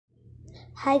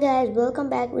Hi guys, welcome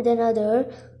back with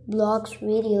another blocks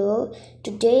video.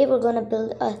 Today we're gonna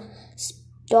build a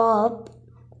stop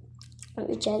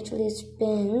which actually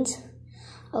spins.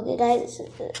 Okay guys,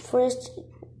 first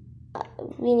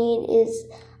we need is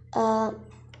a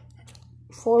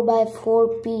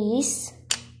 4x4 piece,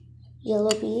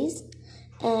 yellow piece,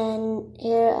 and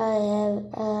here I have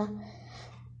a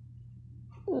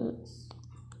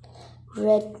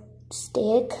red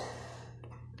stick.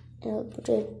 I'll put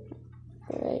it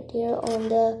right here on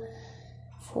the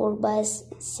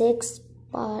 4x6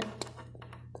 part.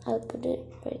 I'll put it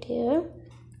right here.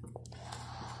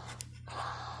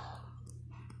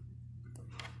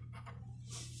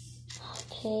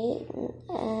 Okay,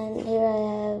 and here I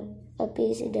have a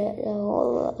piece, the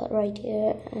hole right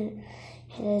here, and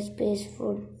here's space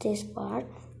for this part.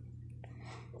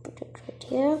 Put it right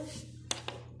here.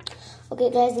 Okay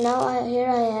guys, now here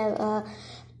I have a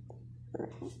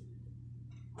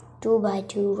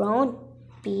 2x2 round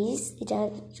piece. It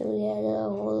actually has a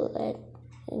hole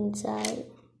inside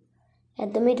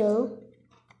at the middle.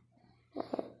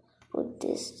 Put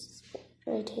this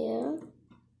right here.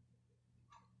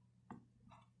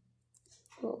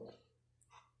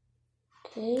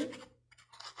 Okay,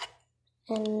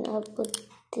 and I'll put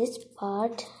this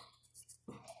part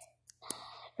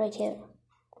right here.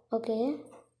 Okay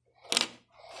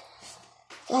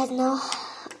guys, now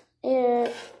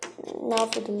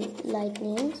for the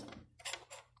lightnings.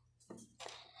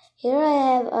 Here I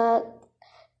have a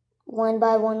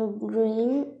 1x1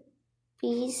 green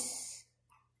piece,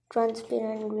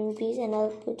 transparent green piece, and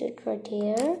I'll put it right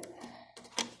here,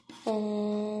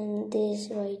 and this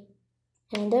right,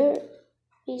 another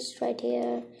piece right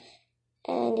here,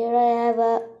 and here I have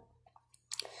a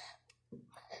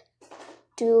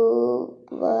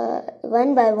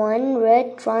 1x1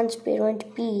 red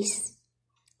transparent piece.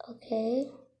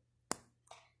 Okay,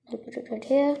 I'll put it right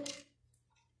here.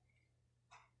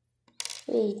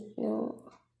 Wait, no.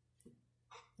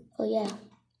 Oh yeah,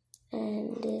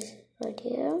 and this right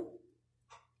here,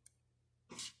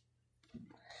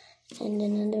 and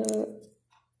another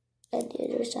at the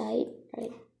other side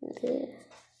right there,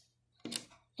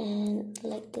 and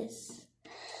like this.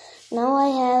 Now I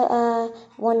have a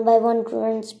 1x1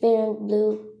 transparent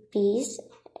blue piece,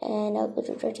 and I'll put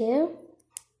it right here.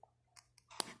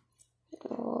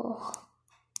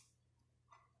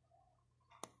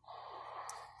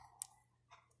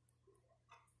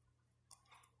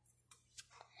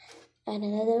 And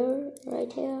another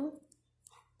right here.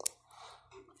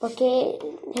 Okay,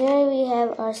 here we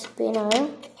have our spinner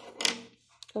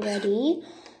ready.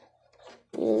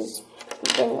 You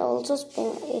can also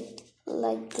spin it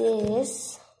like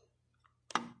this.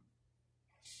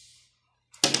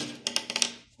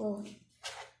 Whoa.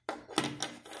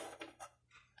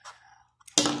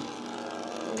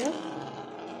 Look,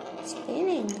 it's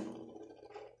spinning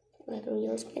like a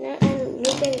real spinner, and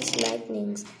look at its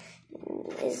lightnings.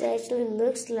 It actually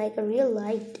looks like a real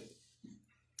light,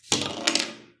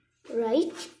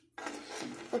 right?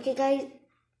 Okay guys,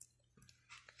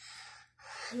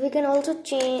 we can also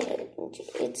change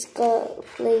its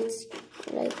plates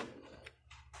like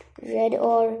red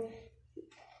or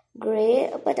gray,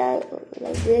 but I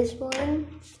like this one.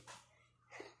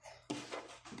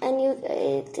 And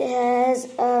it has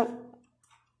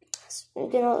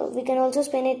we can also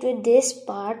spin it with this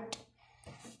part.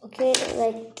 Okay,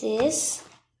 like this.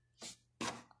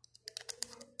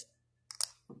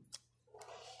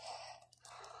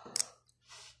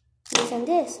 This and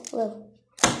this. Well,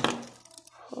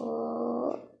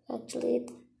 oh, actually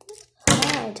it's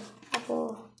hard.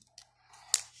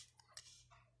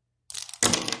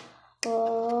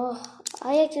 Oh,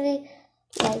 I actually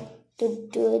like to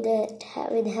do that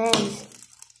with hands.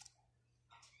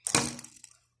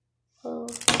 Oh,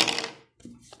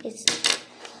 it's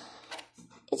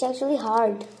actually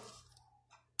hard.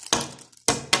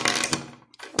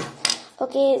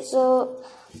 Okay, so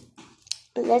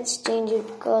let's change the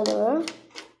color.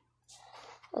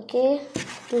 Okay,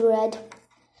 to red.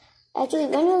 Actually,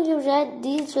 when you use red,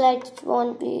 these lights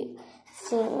won't be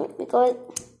same because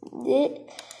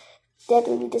that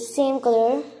will be the same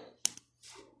color.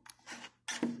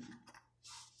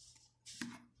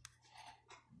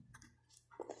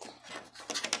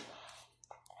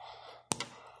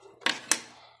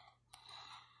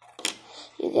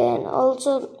 You can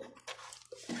also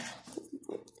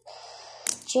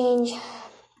change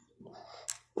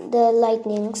the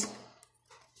lightnings.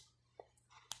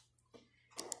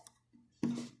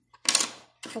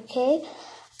 Okay.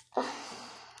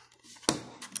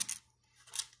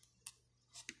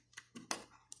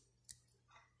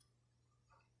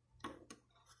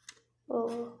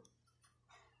 Oh,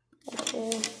 okay.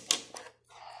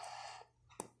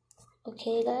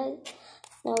 Okay guys,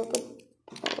 now put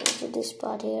to this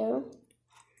part here,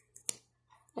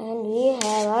 and we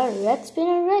have our red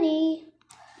spinner ready.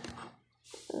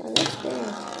 Now let's spin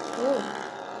it. Oh,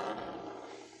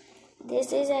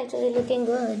 this is actually looking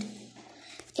good.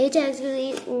 It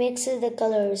actually mixes the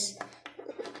colors.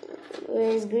 Where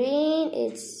is green,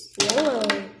 it's yellow.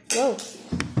 Whoa.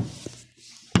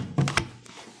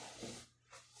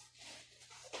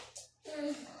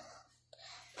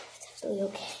 It's actually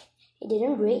okay. It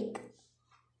didn't break.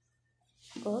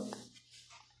 Look.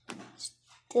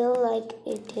 Still like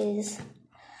it is.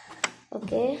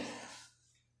 Okay.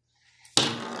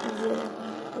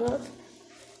 Look.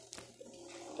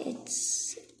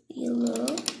 It's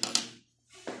yellow.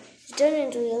 It's turned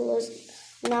into yellow.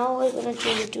 Now we're gonna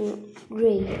change it to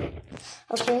gray.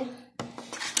 Okay.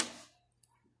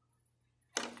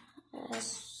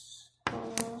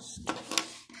 Almost.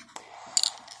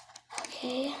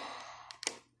 Okay.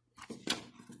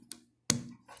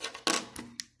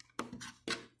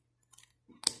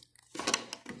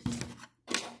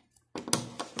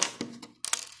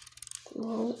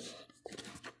 Whoa.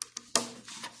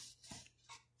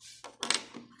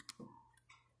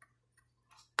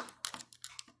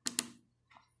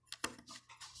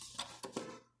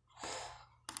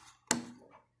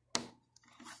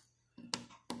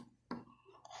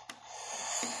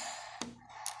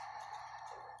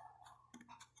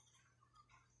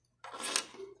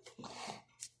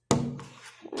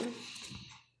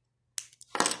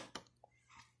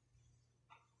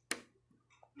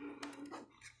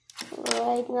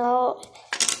 Right now,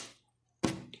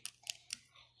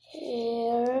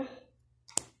 here,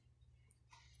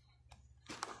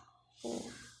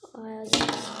 a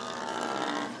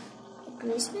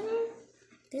gray spinner.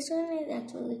 This one is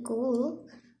actually cool,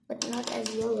 but not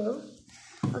as yellow.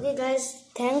 Okay guys,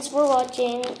 thanks for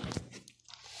watching.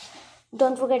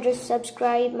 Don't forget to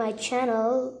subscribe my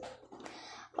channel.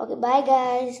 Okay, bye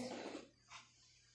guys.